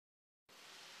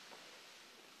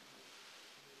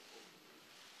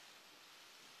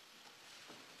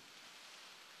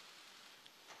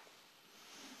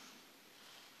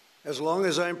As long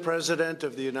as I'm President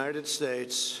of the United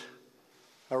States,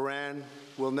 Iran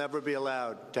will never be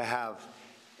allowed to have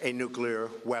a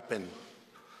nuclear weapon.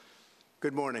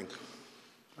 Good morning.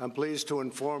 I'm pleased to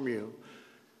inform you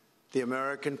the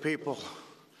American people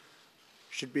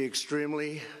should be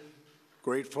extremely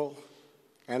grateful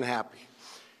and happy.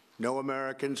 No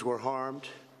Americans were harmed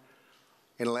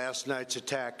in last night's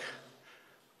attack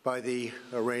by the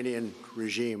Iranian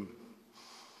regime.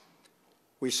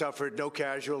 We suffered no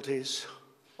casualties.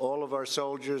 All of our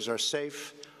soldiers are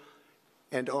safe,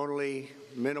 and only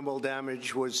minimal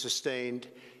damage was sustained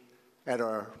at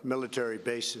our military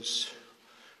bases.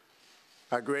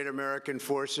 Our great American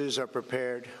forces are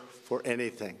prepared for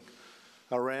anything.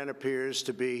 Iran appears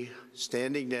to be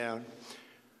standing down,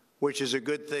 which is a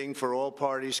good thing for all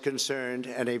parties concerned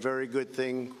and a very good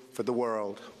thing for the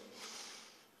world.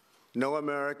 No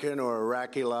American or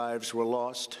Iraqi lives were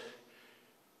lost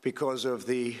because of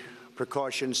the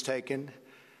precautions taken,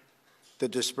 the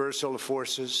dispersal of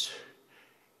forces,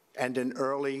 and an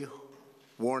early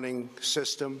warning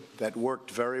system that worked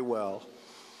very well.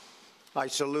 I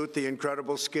salute the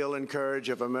incredible skill and courage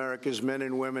of America's men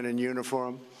and women in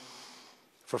uniform.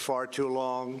 For far too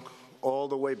long, all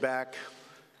the way back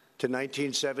to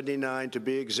 1979 to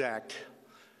be exact,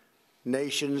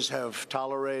 nations have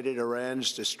tolerated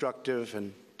Iran's destructive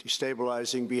and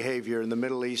destabilizing behavior in the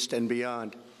Middle East and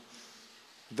beyond.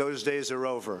 Those days are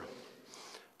over.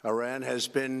 Iran has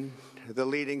been the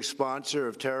leading sponsor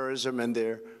of terrorism, and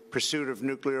their pursuit of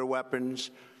nuclear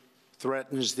weapons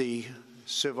threatens the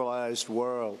civilized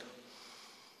world.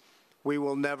 We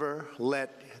will never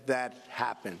let that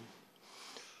happen.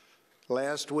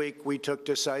 Last week, we took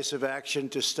decisive action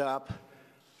to stop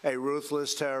a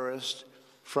ruthless terrorist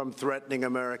from threatening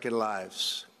American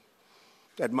lives.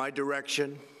 At my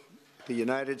direction, the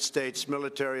United States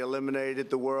military eliminated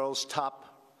the world's top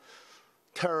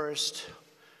terrorist,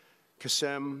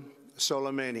 Qasem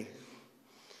Soleimani.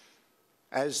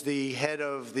 As the head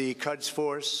of the Quds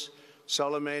Force,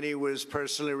 Soleimani was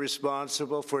personally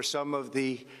responsible for some of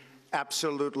the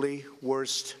absolutely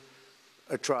worst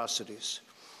atrocities.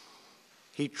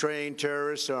 He trained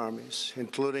terrorist armies,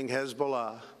 including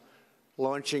Hezbollah,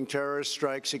 launching terrorist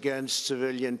strikes against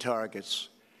civilian targets.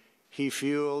 He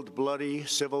fueled bloody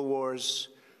civil wars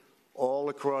all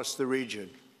across the region.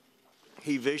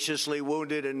 He viciously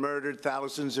wounded and murdered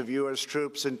thousands of U.S.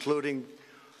 troops, including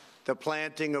the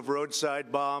planting of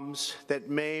roadside bombs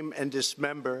that maim and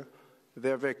dismember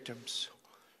their victims.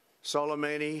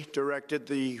 Soleimani directed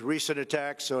the recent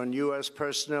attacks on U.S.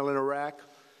 personnel in Iraq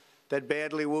that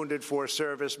badly wounded 4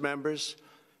 service members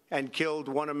and killed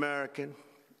 1 American,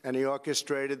 and he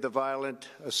orchestrated the violent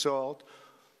assault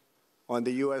on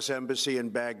the U.S. Embassy in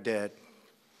Baghdad.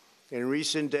 In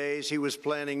recent days, he was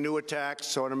planning new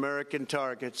attacks on American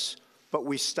targets, but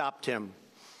we stopped him.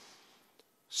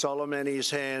 Soleimani's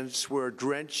hands were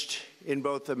drenched in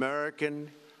both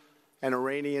American and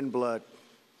Iranian blood.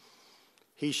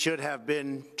 He should have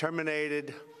been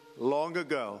terminated long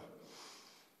ago.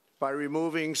 By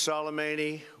removing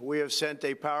Soleimani, we have sent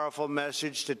a powerful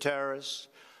message to terrorists.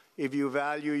 If you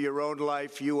value your own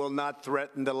life, you will not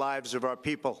threaten the lives of our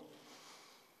people.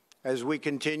 As we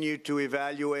continue to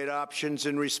evaluate options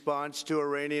in response to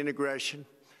Iranian aggression,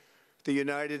 the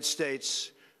United States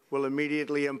will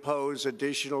immediately impose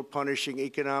additional punishing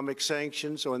economic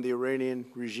sanctions on the Iranian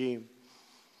regime.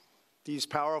 These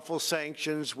powerful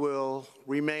sanctions will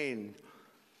remain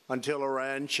until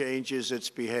Iran changes its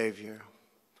behavior.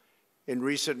 In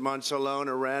recent months alone,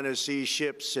 Iran has seized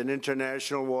ships in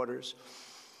international waters,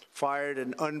 fired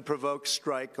an unprovoked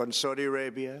strike on Saudi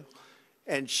Arabia,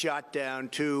 and shot down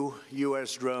 2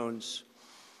 U.S. drones.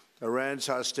 Iran's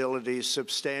hostilities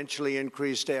substantially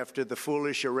increased after the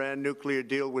foolish Iran nuclear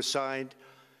deal was signed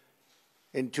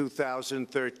in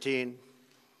 2013,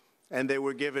 and they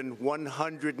were given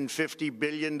 $150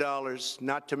 billion,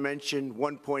 not to mention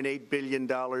 $1.8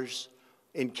 billion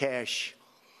in cash.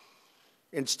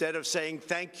 Instead of saying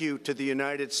thank you to the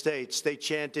United States, they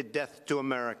chanted death to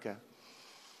America.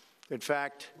 In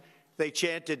fact, they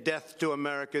chanted death to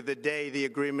America the day the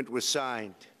agreement was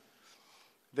signed.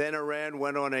 Then Iran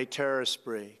went on a terror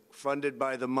spree, funded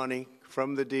by the money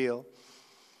from the deal,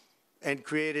 and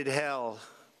created hell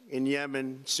in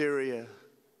Yemen, Syria,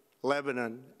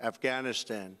 Lebanon,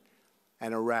 Afghanistan,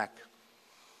 and Iraq.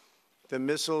 The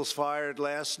missiles fired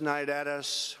last night at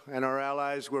us and our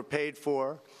allies were paid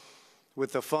for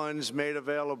with the funds made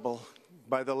available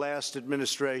by the last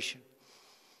administration.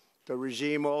 The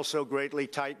regime also greatly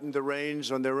tightened the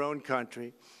reins on their own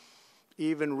country,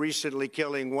 even recently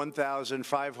killing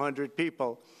 1,500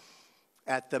 people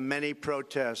at the many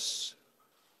protests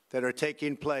that are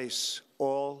taking place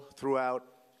all throughout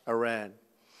Iran.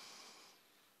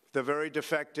 The very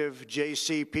defective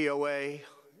JCPOA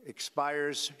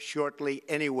expires shortly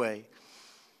anyway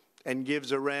and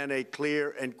gives Iran a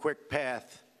clear and quick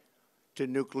path to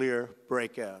nuclear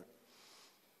breakout.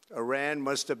 Iran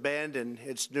must abandon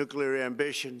its nuclear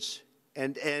ambitions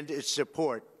and end its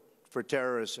support for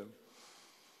terrorism.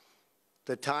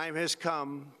 The time has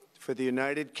come for the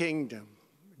United Kingdom,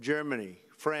 Germany,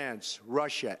 France,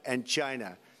 Russia, and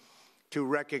China to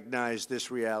recognize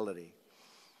this reality.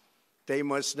 They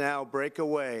must now break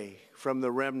away from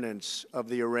the remnants of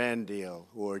the Iran deal,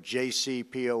 or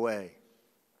JCPOA.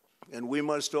 And we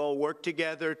must all work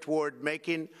together toward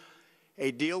making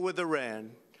a deal with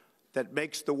Iran that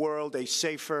makes the world a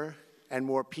safer and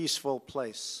more peaceful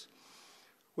place.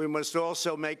 We must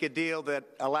also make a deal that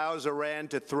allows Iran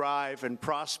to thrive and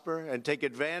prosper and take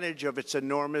advantage of its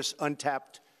enormous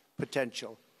untapped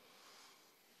potential.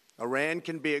 Iran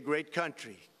can be a great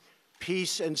country.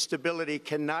 Peace and stability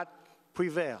cannot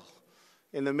prevail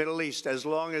in the Middle East as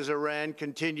long as Iran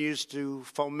continues to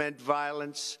foment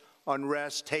violence,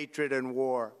 unrest, hatred, and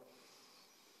war.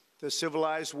 The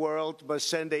civilized world must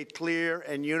send a clear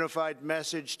and unified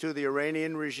message to the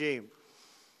Iranian regime.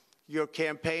 Your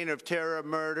campaign of terror,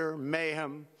 murder,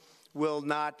 mayhem will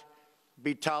not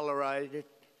be tolerated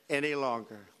any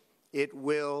longer. It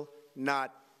will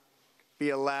not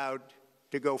be allowed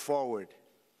to go forward.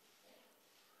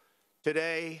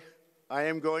 Today, I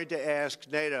am going to ask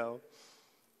NATO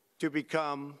to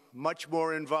become much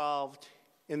more involved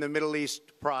in the Middle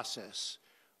East process.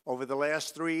 Over the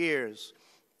last 3 years,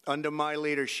 under my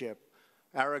leadership,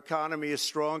 our economy is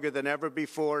stronger than ever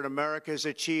before, and America has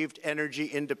achieved energy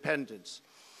independence.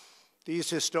 These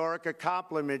historic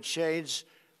accomplishments change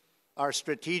our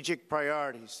strategic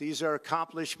priorities. These are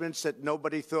accomplishments that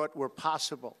nobody thought were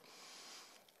possible.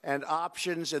 And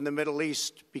options in the Middle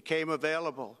East became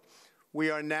available. We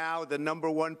are now the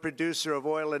 #1 producer of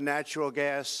oil and natural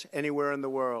gas anywhere in the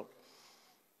world.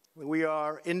 We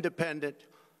are independent,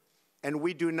 and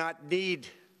we do not need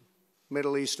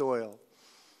Middle East oil.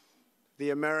 The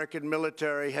American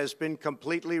military has been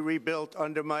completely rebuilt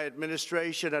under my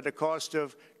administration at a cost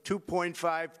of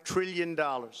 $2.5 trillion.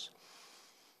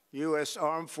 U.S.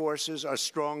 armed forces are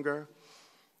stronger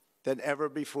than ever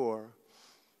before.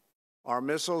 Our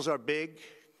missiles are big,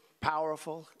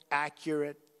 powerful,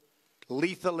 accurate,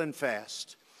 lethal, and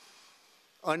fast.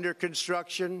 Under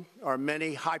construction are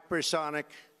many hypersonic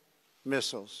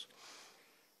missiles.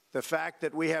 The fact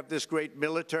that we have this great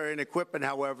military and equipment,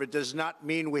 however, does not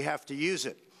mean we have to use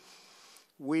it.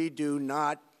 We do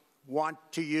not want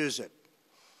to use it.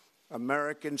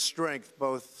 American strength,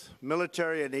 both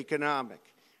military and economic,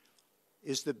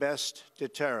 is the best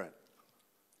deterrent.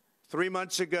 3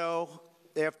 months ago,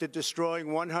 after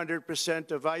destroying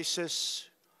 100% of ISIS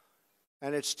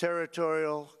and its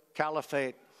territorial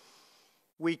caliphate,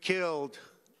 we killed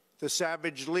the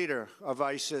savage leader of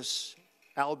ISIS,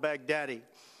 al-Baghdadi,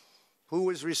 who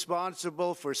was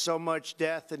responsible for so much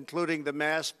death, including the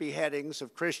mass beheadings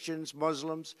of Christians,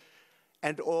 Muslims,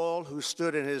 and all who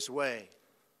stood in his way.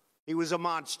 He was a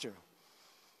monster.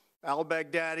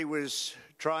 Al-Baghdadi was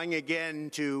trying again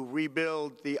to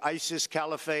rebuild the ISIS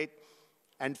caliphate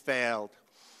and failed.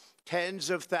 Tens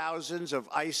of thousands of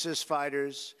ISIS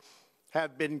fighters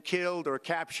have been killed or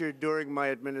captured during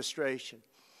my administration.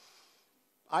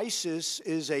 ISIS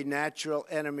is a natural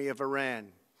enemy of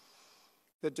Iran.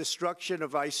 The destruction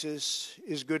of ISIS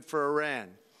is good for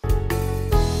Iran.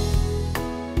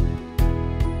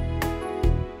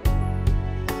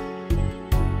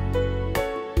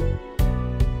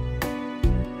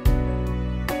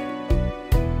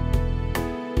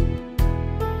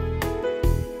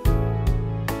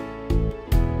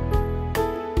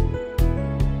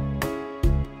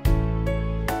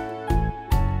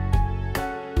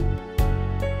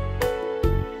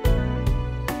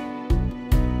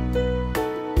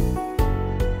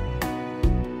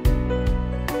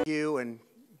 And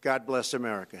God bless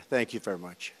America. Thank you very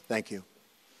much. Thank you.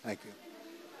 Thank you.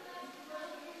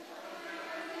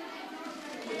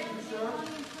 Thank you, sir.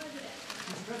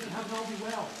 Mr. President, have it all be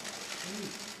well.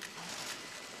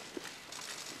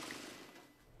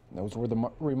 Those were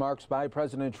the remarks by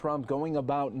President Trump, going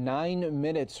about 9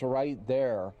 minutes right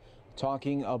there,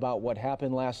 talking about what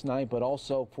happened last night, but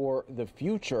also for the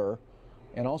future,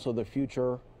 and also the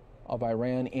future of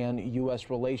Iran and U.S.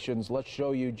 relations. Let's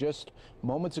show you just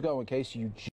moments ago, in case you